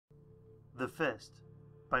The Fist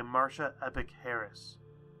by Marcia Eppich Harris.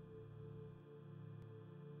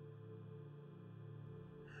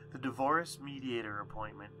 The divorce mediator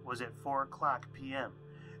appointment was at 4:00 p.m.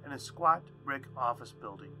 in a squat brick office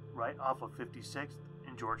building right off of 56th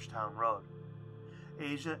and Georgetown Road.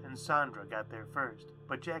 Asia and Sandra got there first,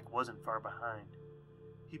 but Jack wasn't far behind.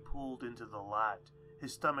 He pulled into the lot,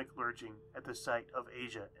 his stomach lurching at the sight of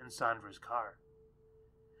Asia and Sandra's car.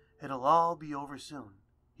 "It'll all be over soon,"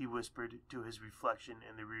 he whispered to his reflection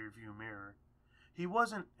in the rearview mirror. He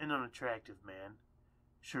wasn't an unattractive man.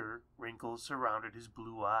 Sure, wrinkles surrounded his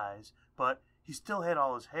blue eyes, but he still had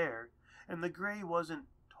all his hair, and the gray wasn't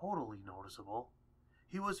totally noticeable.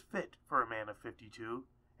 He was fit for a man of 52,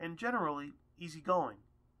 and generally easygoing.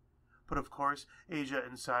 But of course, Asia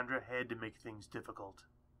and Sandra had to make things difficult.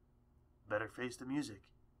 Better face the music,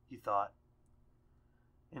 he thought.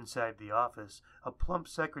 Inside the office, a plump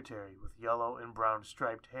secretary with yellow and brown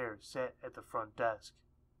striped hair sat at the front desk.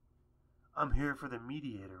 "I'm here for the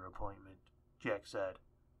mediator appointment," Jack said.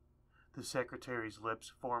 The secretary's lips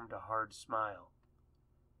formed a hard smile.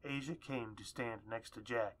 Asia came to stand next to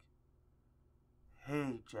Jack.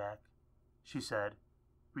 "Hey, Jack," she said,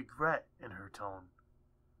 regret in her tone.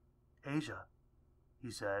 "Asia," he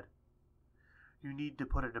said. "You need to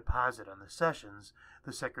put a deposit on the sessions,"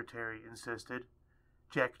 the secretary insisted.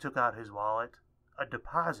 Jack took out his wallet. "A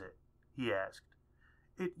deposit?" he asked.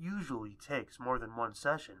 "It usually takes more than one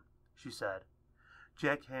session," she said.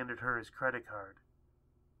 Jack handed her his credit card.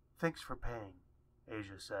 "Thanks for paying,"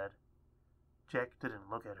 Asia said. Jack didn't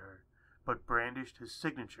look at her, but brandished his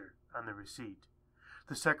signature on the receipt.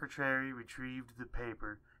 The secretary retrieved the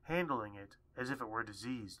paper, handling it as if it were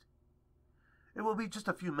diseased. "It will be just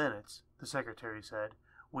a few minutes," the secretary said,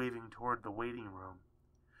 waving toward the waiting room.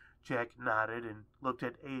 Jack nodded and looked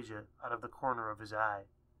at Asia out of the corner of his eye.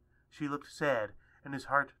 She looked sad, and his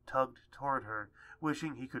heart tugged toward her,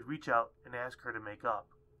 wishing he could reach out and ask her to make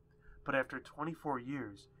up. But after 24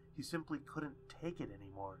 years, he simply couldn't take it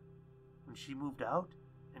anymore. When she moved out,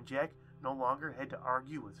 and Jack no longer had to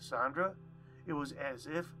argue with Sandra, it was as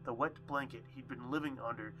if the wet blanket he'd been living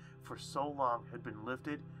under for so long had been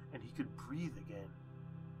lifted and he could breathe again.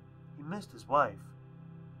 He missed his wife,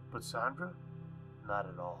 but Sandra, not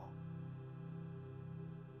at all.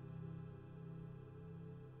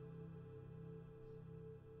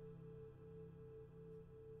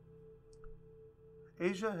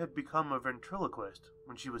 Asia had become a ventriloquist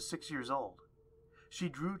when she was 6 years old. She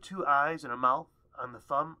drew 2 eyes and a mouth on the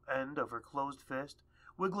thumb end of her closed fist.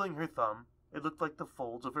 Wiggling her thumb, it looked like the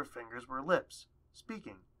folds of her fingers were lips,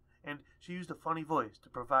 speaking, and she used a funny voice to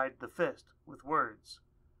provide the fist with words.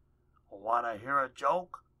 "Want to hear a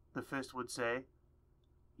joke?" the fist would say.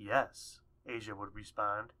 "Yes," Asia would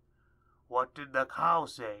respond. "What did the cow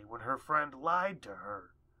say when her friend lied to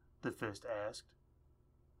her?" the fist asked.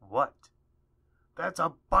 "What?" "That's a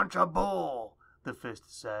bunch of bull," the fist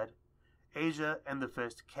said. Asia and the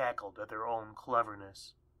fist cackled at their own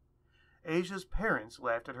cleverness. Asia's parents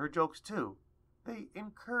laughed at her jokes too. They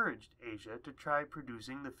encouraged Asia to try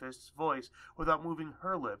producing the fist's voice without moving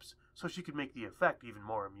her lips so she could make the effect even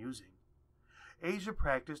more amusing. Asia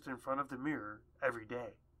practiced in front of the mirror every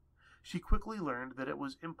day. She quickly learned that it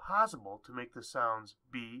was impossible to make the sounds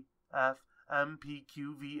B, F, M, P,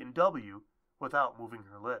 Q, V, and W without moving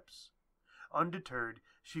her lips. Undeterred,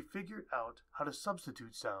 she figured out how to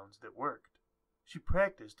substitute sounds that worked. She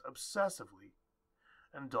practiced obsessively.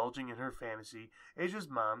 Indulging in her fantasy, Asia's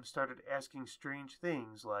mom started asking strange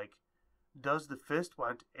things like, "Does the fist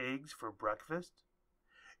want eggs for breakfast?"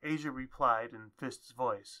 Asia replied in Fist's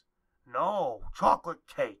voice, "No, chocolate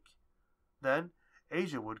cake." Then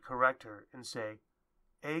Asia would correct her and say,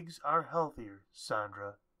 "Eggs are healthier,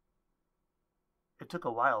 Sandra." It took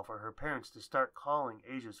a while for her parents to start calling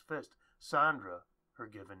Asia's fist Sandra, her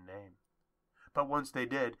given name. But once they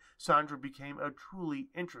did, Sandra became a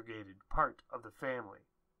truly integrated part of the family.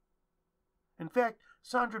 In fact,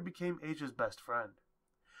 Sandra became Asia's best friend.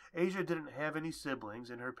 Asia didn't have any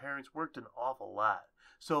siblings, and her parents worked an awful lot,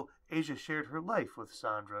 so Asia shared her life with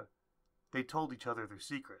Sandra. They told each other their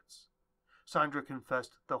secrets. Sandra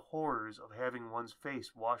confessed the horrors of having one's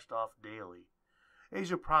face washed off daily.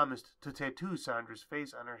 Asia promised to tattoo Sandra's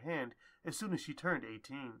face on her hand as soon as she turned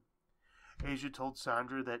 18. Asia told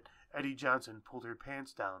Sandra that Eddie Johnson pulled her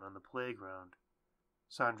pants down on the playground.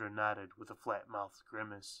 Sandra nodded with a flat-mouthed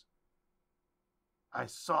grimace. "I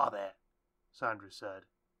saw that," Sandra said.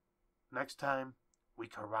 "Next time, we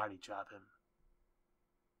karate chop him."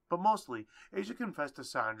 But mostly, Asia confessed to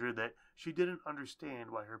Sandra that she didn't understand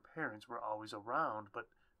why her parents were always around, but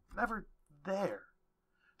never there.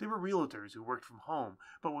 They were realtors who worked from home,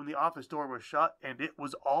 but when the office door was shut, and it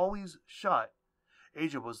was always shut,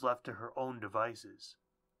 Asia was left to her own devices.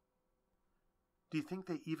 "Do you think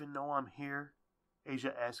they even know I'm here?"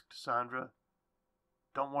 Asia asked Sandra.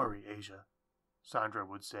 "Don't worry, Asia," Sandra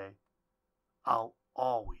would say. "I'll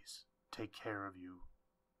always take care of you."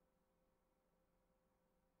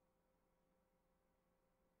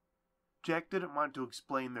 Jack didn't want to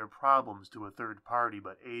explain their problems to a third party,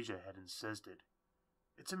 but Asia had insisted.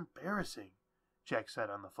 "It's embarrassing," Jack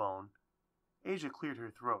said on the phone. Asia cleared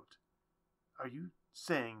her throat. "Are you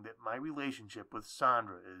saying that my relationship with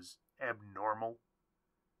Sandra is abnormal?"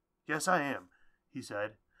 "Yes, I am," he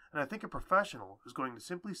said, "and I think a professional is going to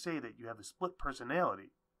simply say that you have a split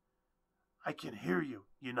personality." "I can hear you,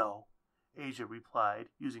 you know," Asia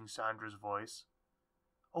replied, using Sandra's voice.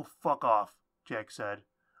 "Oh, fuck off," Jack said.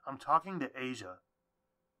 "I'm talking to Asia."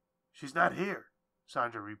 "She's not here,"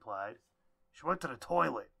 Sandra replied. "She went to the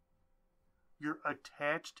toilet." "You're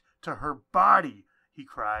attached to her body," he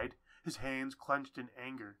cried, his hands clenched in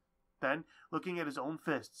anger. Then, looking at his own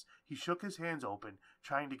fists, he shook his hands open,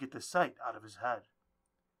 trying to get the sight out of his head.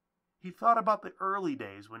 He thought about the early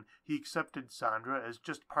days when he accepted Sandra as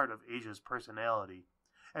just part of Asia's personality.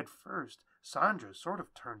 At first, Sandra sort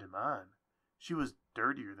of turned him on. She was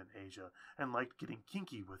dirtier than Asia and liked getting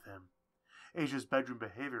kinky with him. Asia's bedroom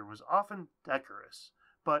behavior was often decorous,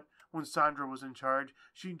 but when Sandra was in charge,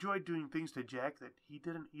 she enjoyed doing things to Jack that he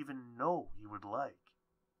didn't even know he would like.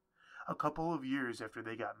 A couple of years after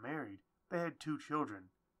they got married, they had 2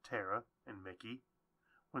 children, Tara and Mickey.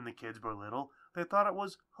 When the kids were little, they thought it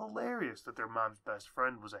was hilarious that their mom's best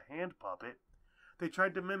friend was a hand puppet. They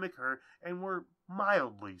tried to mimic her and were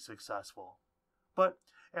mildly successful. But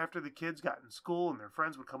after the kids got in school and their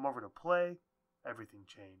friends would come over to play, everything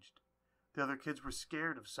changed. The other kids were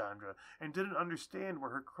scared of Sandra and didn't understand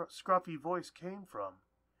where her scruffy voice came from.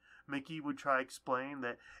 Mickey would try to explain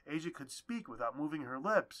that Asia could speak without moving her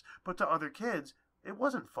lips, but to other kids, it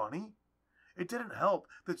wasn't funny. It didn't help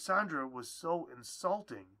that Sandra was so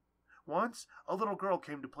insulting. Once, a little girl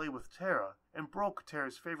came to play with Tara and broke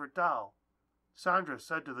Tara's favorite doll. Sandra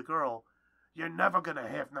said to the girl, "You're never going to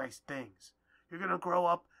have nice things. You're going to grow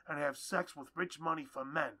up and have sex with rich money for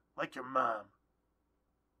men, like your mom."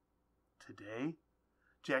 Today,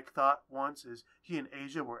 Jack thought once as he and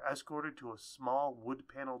Asia were escorted to a small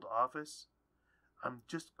wood-paneled office, "I'm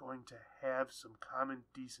just going to have some common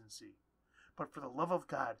decency. But for the love of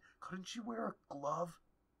God, couldn't she wear a glove?"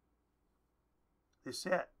 They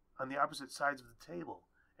sat on the opposite sides of the table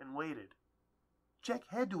and waited. Jack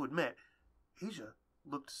had to admit, Asia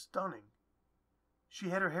looked stunning. She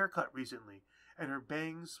had her hair cut recently, and her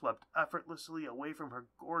bangs swept effortlessly away from her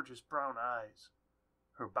gorgeous brown eyes.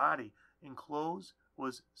 Her body, in clothes,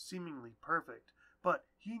 was seemingly perfect, but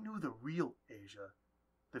he knew the real Asia.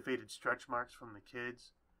 The faded stretch marks from the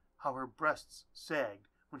kids, how her breasts sagged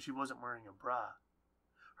when she wasn't wearing a bra.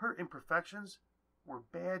 Her imperfections were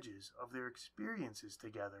badges of their experiences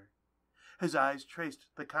together. His eyes traced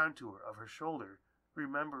the contour of her shoulder,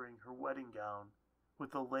 remembering her wedding gown,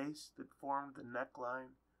 with the lace that formed the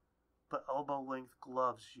neckline, the elbow-length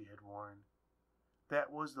gloves she had worn. That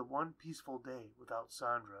was the one peaceful day without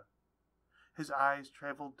Sandra. His eyes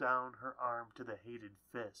traveled down her arm to the hated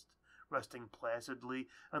fist, resting placidly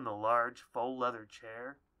on the large faux leather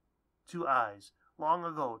chair. 2 eyes, long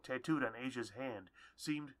ago tattooed on Asia's hand,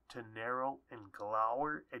 seemed to narrow and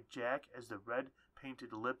glower at Jack as the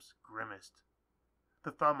red-painted lips grimaced.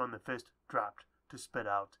 The thumb on the fist dropped to spit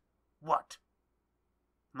out, "What?"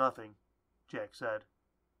 "Nothing," Jack said.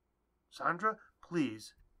 "Sandra,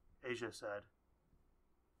 please," Asia said.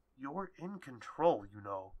 "You're in control, you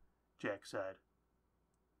know," Jack said.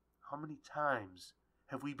 "How many times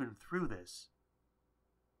have we been through this?"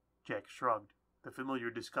 Jack shrugged, the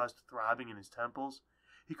familiar disgust throbbing in his temples.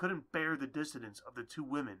 He couldn't bear the dissonance of the 2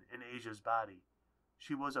 women in Asia's body.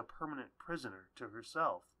 She was a permanent prisoner to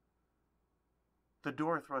herself. The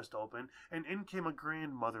door thrust open, and in came a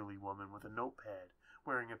grandmotherly woman with a notepad,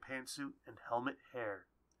 wearing a pantsuit and helmet hair.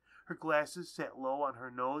 Her glasses sat low on her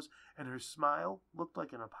nose, and her smile looked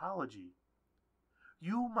like an apology.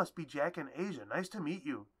 "You must be Jack and Asia. Nice to meet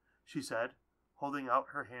you," she said, holding out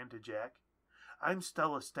her hand to Jack. "I'm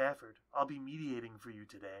Stella Stafford. I'll be mediating for you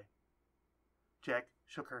today." Jack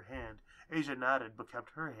shook her hand. Asia nodded but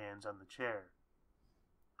kept her hands on the chair.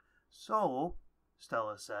 "So,"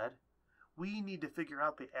 Stella said, "we need to figure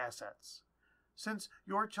out the assets. Since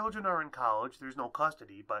your children are in college, there's no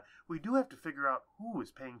custody, but we do have to figure out who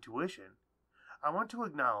is paying tuition. I want to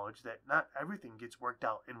acknowledge that not everything gets worked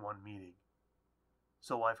out in one meeting."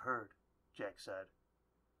 "So I've heard," Jack said.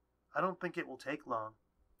 "I don't think it will take long,"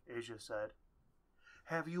 Asia said.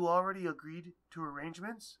 Have you already agreed to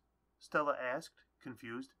arrangements? Stella asked,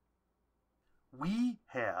 confused. We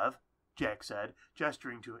have, Jack said,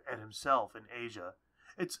 gesturing at himself and Asia.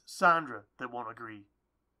 It's Sandra that won't agree.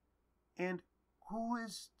 And who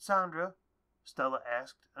is Sandra? Stella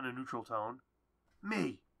asked in a neutral tone.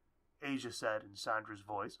 Me, Asia said in Sandra's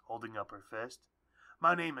voice, holding up her fist.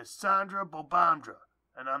 My name is Sandra Bobandra,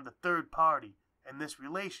 and I'm the third party in this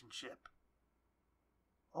relationship.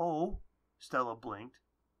 Oh, Stella blinked.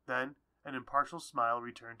 Then an impartial smile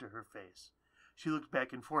returned to her face. She looked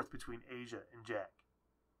back and forth between Asia and Jack.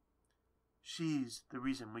 She's the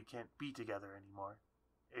reason we can't be together anymore,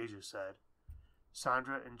 Asia said.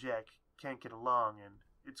 Sandra and Jack can't get along, and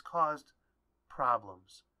it's caused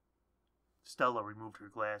problems. Stella removed her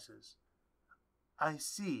glasses. I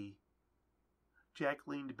see. Jack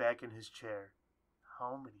leaned back in his chair.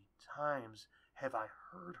 How many times have I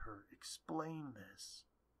heard her explain this?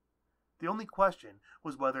 The only question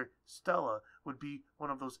was whether Stella would be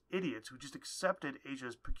one of those idiots who just accepted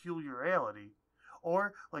Asia's peculiarity,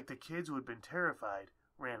 or, like the kids who had been terrified,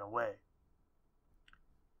 ran away.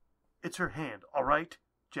 It's her hand, all right?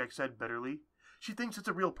 Jack said bitterly. She thinks it's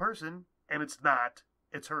a real person, and it's not.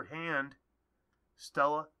 It's her hand.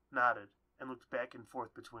 Stella nodded and looked back and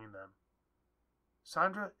forth between them.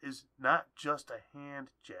 Sandra is not just a hand,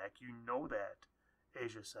 Jack. You know that,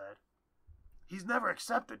 Asia said. He's never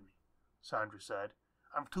accepted me, Sandra said.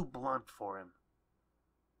 I'm too blunt for him.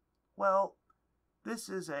 Well, this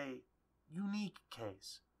is a unique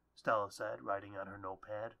case, Stella said, writing on her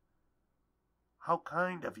notepad. How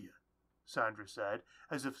kind of you, Sandra said,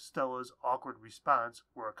 as if Stella's awkward response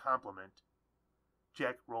were a compliment.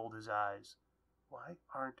 Jack rolled his eyes. Why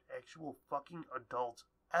aren't actual fucking adults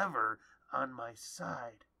ever on my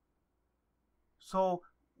side? So,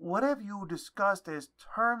 what have you discussed as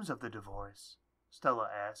terms of the divorce? Stella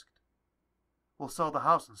asked. We'll sell the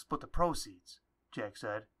house and split the proceeds, Jack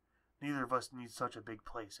said. Neither of us needs such a big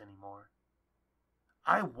place anymore.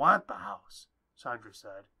 I want the house, Sandra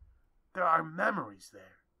said. There are memories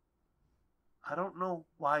there. I don't know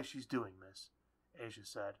why she's doing this, Asia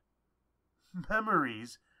said.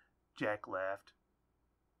 Memories? Jack laughed.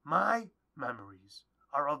 My memories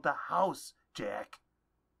are of the house, Jack,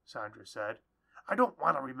 Sandra said. I don't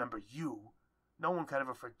want to remember you. No one can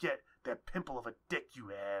ever forget that pimple of a dick you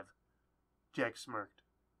have. Jack smirked.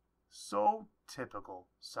 So typical,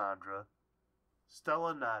 Sandra.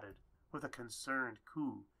 Stella nodded with a concerned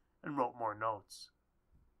coo and wrote more notes.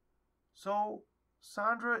 So,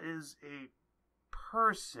 Sandra is a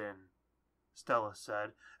person, Stella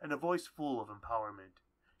said, in a voice full of empowerment.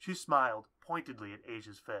 She smiled pointedly at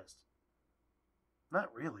Asia's fist.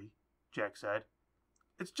 Not really, Jack said.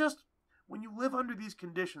 It's just, when you live under these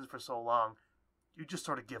conditions for so long, you just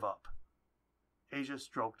sort of give up. Asia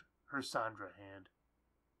stroked her Sandra hand.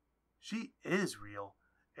 She is real,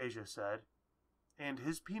 Asia said, and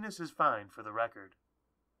his penis is fine for the record.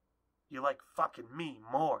 You like fucking me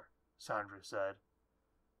more, Sandra said.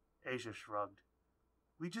 Asia shrugged.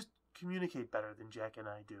 We just communicate better than Jack and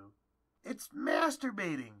I do. It's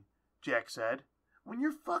masturbating, Jack said. When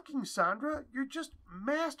you're fucking Sandra, you're just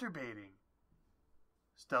masturbating.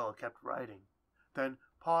 Stella kept writing, then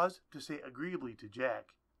paused to say agreeably to Jack,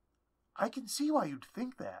 I can see why you'd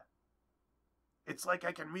think that. It's like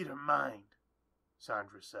I can read her mind,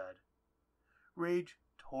 Sandra said. Rage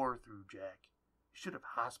tore through Jack. He should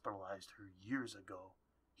have hospitalized her years ago.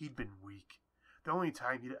 He'd been weak. The only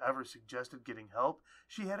time he'd ever suggested getting help,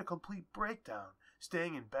 she had a complete breakdown,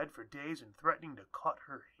 staying in bed for days and threatening to cut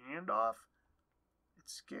her hand off. It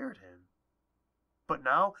scared him. But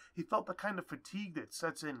now he felt the kind of fatigue that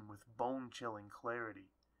sets in with bone-chilling clarity.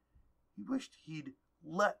 He wished he'd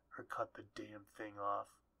let her cut the damn thing off.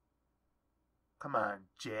 Come on,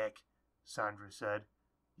 Jack, Sandra said.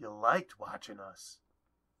 You liked watching us.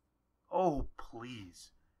 Oh,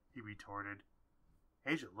 please, he retorted.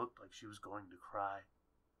 Asia looked like she was going to cry.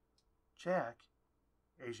 Jack,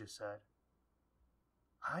 Asia said,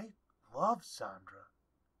 I love Sandra.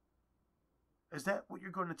 Is that what you're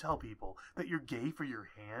going to tell people, that you're gay for your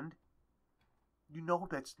hand? You know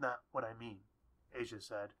that's not what I mean, Asia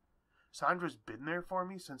said. Sandra's been there for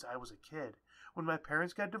me since I was a kid. When my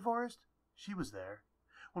parents got divorced, she was there.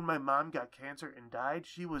 When my mom got cancer and died,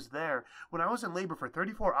 she was there. When I was in labor for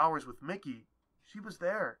 34 hours with Mickey, she was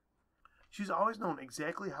there. She's always known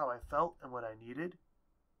exactly how I felt and what I needed.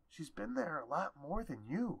 She's been there a lot more than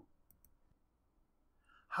you.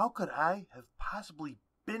 How could I have possibly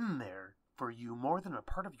been there for you more than a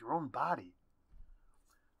part of your own body?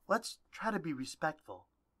 Let's try to be respectful,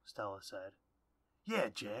 Stella said. Yeah,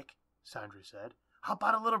 Jack, Sandra said. How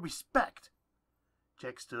about a little respect?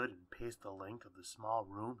 Jack stood and paced the length of the small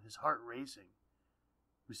room, his heart racing.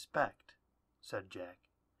 "Respect," said Jack.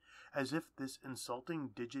 "As if this insulting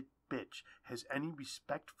digit bitch has any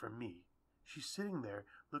respect for me. She's sitting there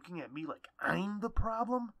looking at me like I'm the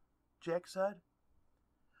problem," Jack said.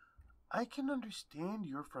 "I can understand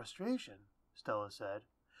your frustration," Stella said,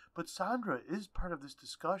 "but Sandra is part of this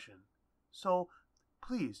discussion, so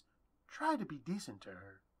please try to be decent to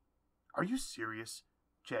her." "Are you serious?"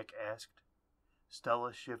 Jack asked.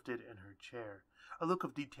 Stella shifted in her chair, a look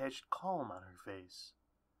of detached calm on her face.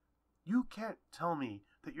 "You can't tell me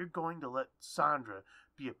that you're going to let Sandra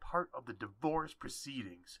be a part of the divorce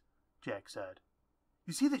proceedings," Jack said.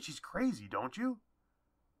 "You see that she's crazy, don't you?"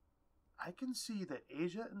 "I can see that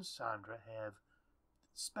Asia and Sandra have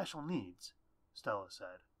special needs," Stella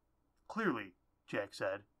said. "Clearly," Jack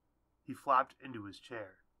said. He flopped into his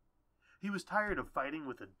chair. He was tired of fighting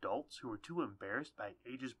with adults who were too embarrassed by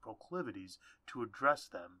Asia's proclivities to address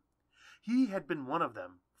them. He had been one of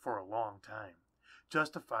them for a long time,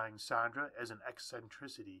 justifying Sandra as an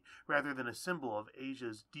eccentricity rather than a symbol of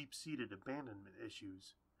Asia's deep-seated abandonment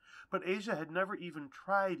issues. But Asia had never even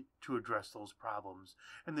tried to address those problems,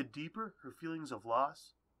 and the deeper her feelings of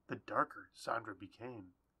loss, the darker Sandra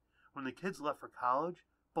became. When the kids left for college,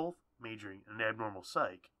 both majoring in abnormal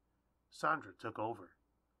psych, Sandra took over.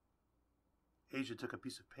 Asia took a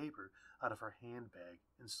piece of paper out of her handbag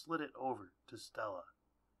and slid it over to Stella.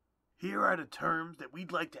 "Here are the terms that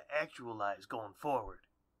we'd like to actualize going forward,"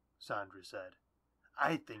 Sandra said.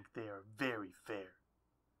 "I think they are very fair."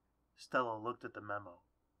 Stella looked at the memo.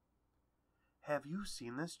 "Have you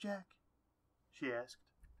seen this, Jack?" she asked.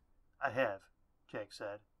 "I have," Jack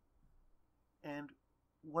said. "And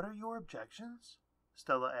what are your objections?"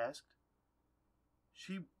 Stella asked.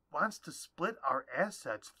 "She wants to split our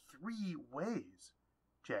assets 3 ways,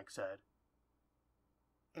 Jack said.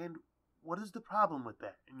 "And what is the problem with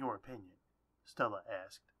that, in your opinion?" Stella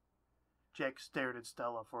asked. Jack stared at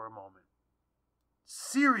Stella for a moment.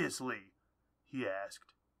 "Seriously?" he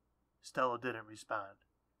asked. Stella didn't respond.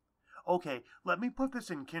 "Okay, let me put this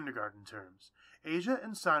in kindergarten terms. Asia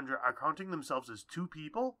and Sandra are counting themselves as 2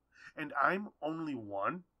 people, and I'm only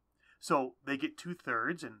 1. So they get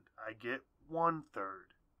 2/3 and I get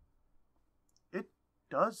 1/3. "It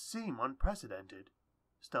does seem unprecedented,"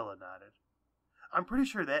 Stella nodded. "I'm pretty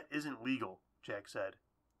sure that isn't legal," Jack said.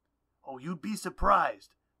 "Oh, you'd be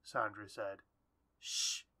surprised," Sandra said.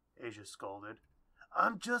 "Shh," Asia scolded.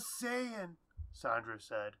 "I'm just saying," Sandra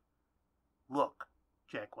said. "Look,"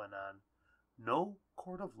 Jack went on, "no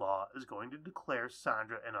court of law is going to declare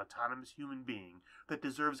Sandra an autonomous human being that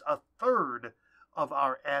deserves 1/3 of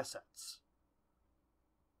our assets."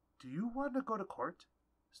 "Do you want to go to court?"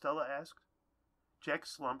 Stella asked. Jack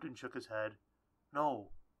slumped and shook his head.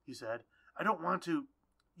 "No," he said. "I don't want to,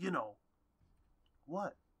 you know."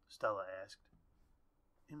 "What?" Stella asked.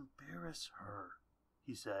 "Embarrass her,"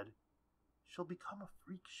 he said. "She'll become a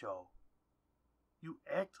freak show." "You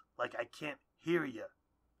act like I can't hear you,"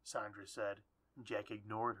 Sandra said, and Jack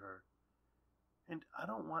ignored her. "And I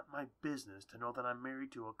don't want my business to know that I'm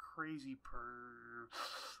married to a crazy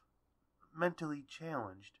mentally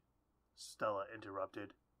challenged," Stella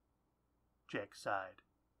interrupted. Jack sighed.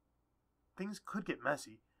 "Things could get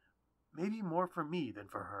messy. Maybe more for me than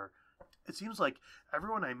for her. It seems like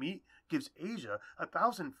everyone I meet gives Asia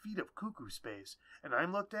 1,000 feet of cuckoo space, and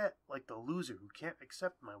I'm looked at like the loser who can't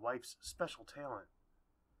accept my wife's special talent."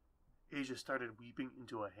 Asia started weeping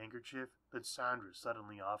into a handkerchief that Sandra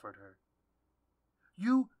suddenly offered her.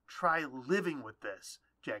 "You try living with this,"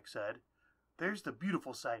 Jack said. "There's the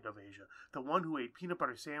beautiful side of Asia, the one who ate peanut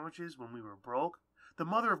butter sandwiches when we were broke, the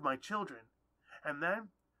mother of my children. And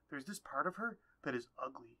then there's this part of her that is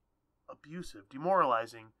ugly, abusive,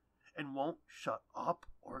 demoralizing, and won't shut up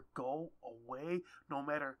or go away no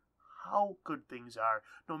matter how good things are,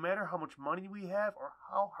 no matter how much money we have or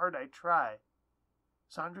how hard I try.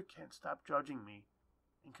 Sandra can't stop judging me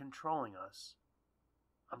and controlling us.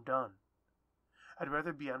 I'm done. I'd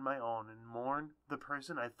rather be on my own and mourn the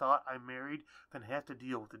person I thought I married than have to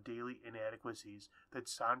deal with the daily inadequacies that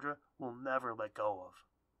Sandra will never let go of."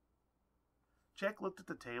 Jack looked at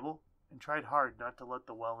the table and tried hard not to let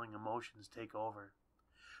the welling emotions take over.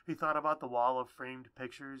 He thought about the wall of framed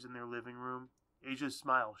pictures in their living room, Asia's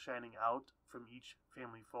smile shining out from each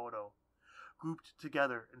family photo. Grouped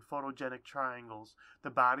together in photogenic triangles, the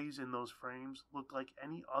bodies in those frames looked like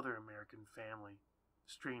any other American family.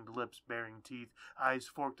 Strained lips baring teeth, eyes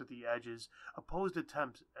forked at the edges, opposed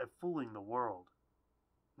attempts at fooling the world.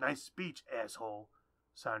 "Nice speech, asshole,"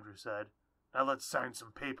 Sandra said. "Now let's sign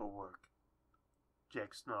some paperwork."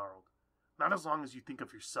 Jack snarled. "Not as long as you think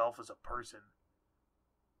of yourself as a person."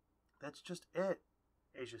 "That's just it,"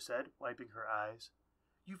 Asia said, wiping her eyes.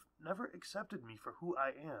 You've never accepted me for who I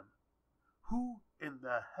am. Who in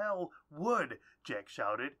the hell would? Jack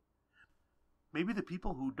shouted. Maybe the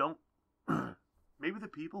people who don't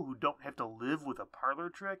have to live with a parlor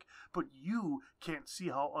trick, but you can't see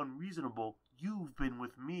how unreasonable you've been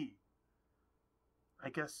with me. I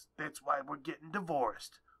guess that's why we're getting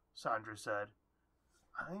divorced, Sandra said.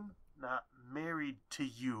 I'm not married to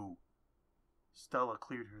you. Stella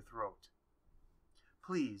cleared her throat.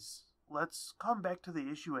 Please, let's come back to the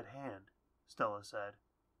issue at hand, Stella said.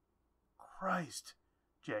 Christ,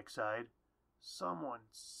 Jack sighed. Someone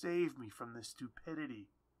save me from this stupidity.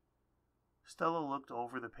 Stella looked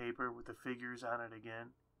over the paper with the figures on it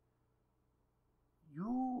again.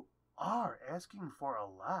 You are asking for a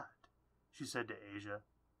lot, she said to Asia.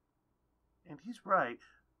 And he's right.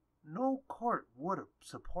 No court would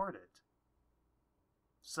support it.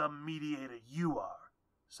 Some mediator you are,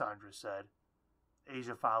 Sandra said.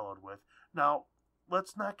 Asia followed with, Now,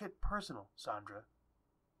 let's not get personal, Sandra.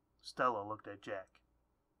 Stella looked at Jack.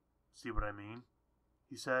 See what I mean?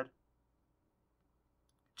 He said.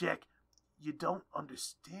 Jack, you don't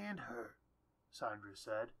understand her, Sandra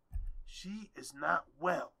said. She is not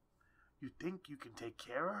well. You think you can take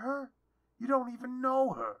care of her? You don't even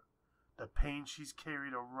know her. The pain she's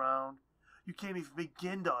carried around, you can't even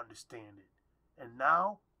begin to understand it. And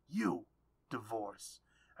now, you, divorce.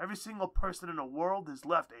 Every single person in the world has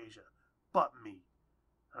left Asia, but me.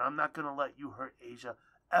 And I'm not going to let you hurt Asia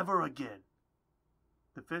ever again.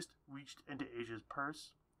 The fist reached into Asia's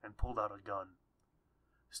purse and pulled out a gun.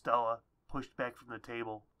 Stella pushed back from the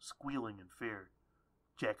table, squealing in fear.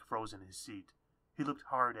 Jack froze in his seat. He looked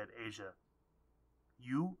hard at Asia.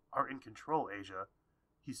 You are in control, Asia,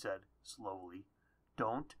 he said slowly.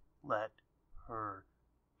 Don't let her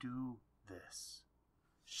do this.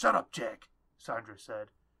 Shut up, Jack, Sandra said.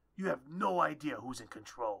 You have no idea who's in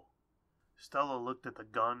control. Stella looked at the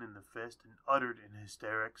gun in the fist and uttered in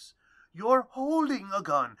hysterics, You're holding a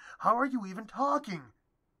gun. How are you even talking?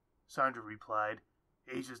 Sandra replied,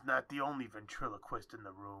 Asia's not the only ventriloquist in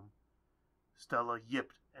the room. Stella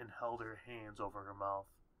yipped and held her hands over her mouth.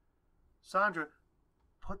 Sandra,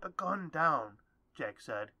 put the gun down, Jack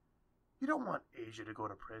said. You don't want Asia to go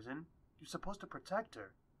to prison. You're supposed to protect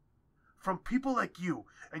her. From people like you,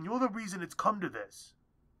 and you're the reason it's come to this.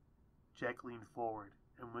 Jack leaned forward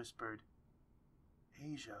and whispered,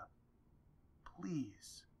 Asia,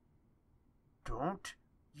 please. Don't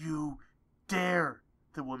you dare,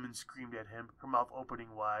 the woman screamed at him, her mouth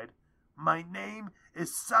opening wide. My name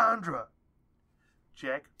is Sandra.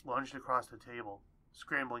 Jack lunged across the table,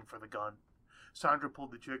 scrambling for the gun. Sandra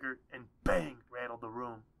pulled the trigger, and bang, rattled the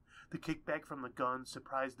room. The kickback from the gun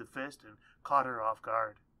surprised the fist and caught her off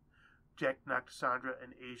guard. Jack knocked Sandra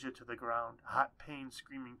and Asia to the ground, hot pain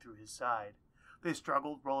screaming through his side. They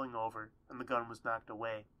struggled, rolling over, and the gun was knocked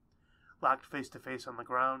away. Locked face to face on the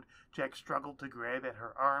ground, Jack struggled to grab at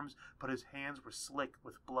her arms, but his hands were slick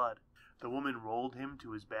with blood. The woman rolled him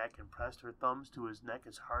to his back and pressed her thumbs to his neck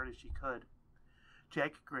as hard as she could.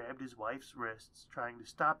 Jack grabbed his wife's wrists, trying to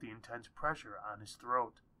stop the intense pressure on his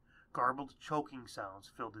throat. Garbled, choking sounds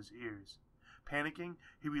filled his ears. Panicking,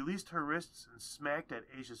 he released her wrists and smacked at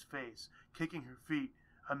Asia's face, kicking her feet,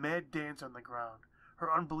 a mad dance on the ground.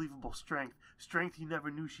 Her unbelievable strength he never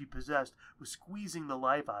knew she possessed, was squeezing the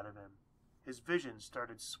life out of him. His vision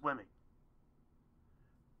started swimming.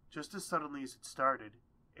 Just as suddenly as it started,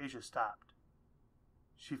 Asia stopped.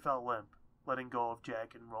 She fell limp, letting go of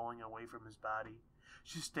Jack and rolling away from his body.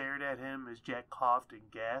 She stared at him as Jack coughed and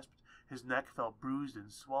gasped. His neck felt bruised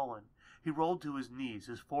and swollen. He rolled to his knees,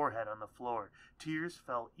 his forehead on the floor. Tears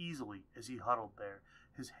fell easily as he huddled there,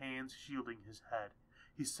 his hands shielding his head.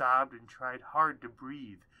 He sobbed and tried hard to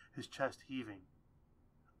breathe, his chest heaving.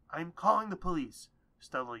 I'm calling the police,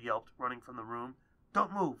 Stella yelped, running from the room.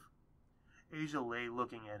 Don't move. Asia lay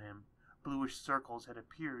looking at him. Bluish circles had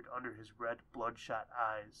appeared under his red, bloodshot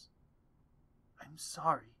eyes. I'm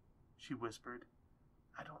sorry, she whispered.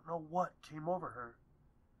 I don't know what came over her.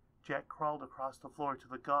 Jack crawled across the floor to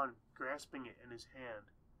the gun, grasping it in his hand.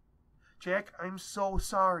 Jack, I'm so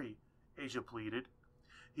sorry, Asia pleaded.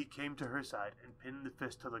 He came to her side and pinned the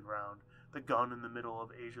fist to the ground, the gun in the middle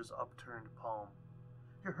of Asia's upturned palm.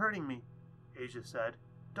 You're hurting me, Asia said.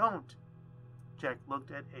 Don't. Jack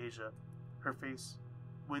looked at Asia, her face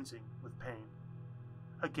wincing with pain.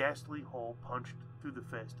 A ghastly hole punched through the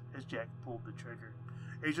fist as Jack pulled the trigger.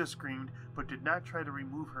 Asia screamed, but did not try to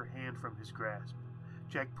remove her hand from his grasp.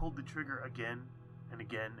 Jack pulled the trigger again and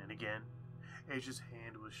again and again. Asia's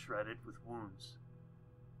hand was shredded with wounds.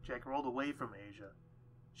 Jack rolled away from Asia.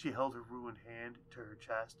 She held her ruined hand to her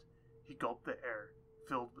chest. He gulped the air,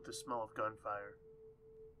 filled with the smell of gunfire.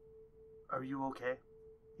 Are you okay?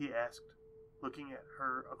 He asked, looking at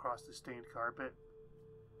her across the stained carpet.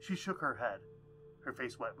 She shook her head, her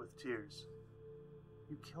face wet with tears.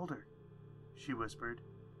 You killed her, she whispered.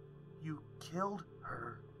 You killed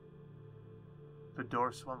her. The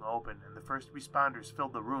door swung open, and the first responders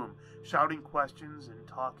filled the room, shouting questions and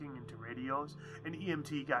talking into radios. An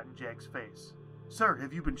EMT got in Jack's face. Sir,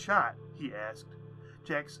 have you been shot? He asked.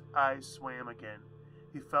 Jack's eyes swam again.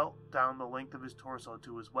 He felt down the length of his torso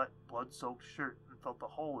to his wet, blood-soaked shirt and felt the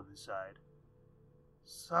hole in his side.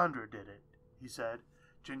 Sandra did it, he said,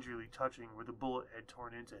 gingerly touching where the bullet had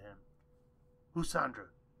torn into him. Who's Sandra?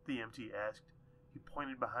 The EMT asked. He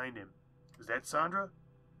pointed behind him. Is that Sandra?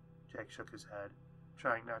 Jack shook his head,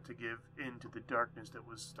 trying not to give in to the darkness that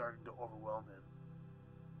was starting to overwhelm him.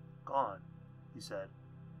 Gone, he said.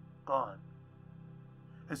 Gone.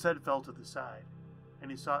 His head fell to the side, and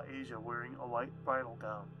he saw Asia wearing a white bridal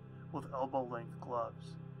gown with elbow-length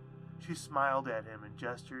gloves. She smiled at him and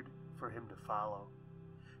gestured for him to follow.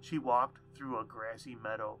 She walked through a grassy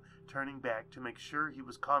meadow, turning back to make sure he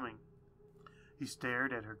was coming. He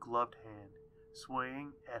stared at her gloved hand,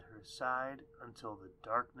 swaying at her side until the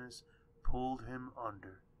darkness pulled him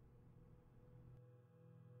under.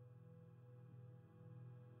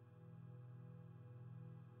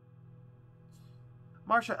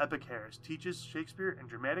 Marcia Eppich Harris teaches Shakespeare and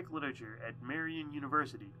dramatic literature at Marian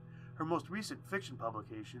University. Her most recent fiction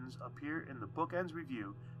publications appear in the Bookends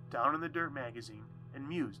Review, Down in the Dirt magazine, and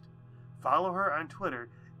Mused. Follow her on Twitter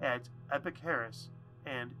at Eppich Harris,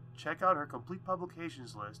 and check out her complete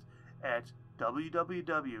publications list at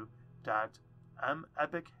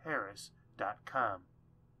www.mepicharis.com.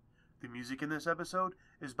 The music in this episode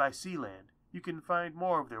is by Sealand. You can find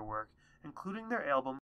more of their work, including their album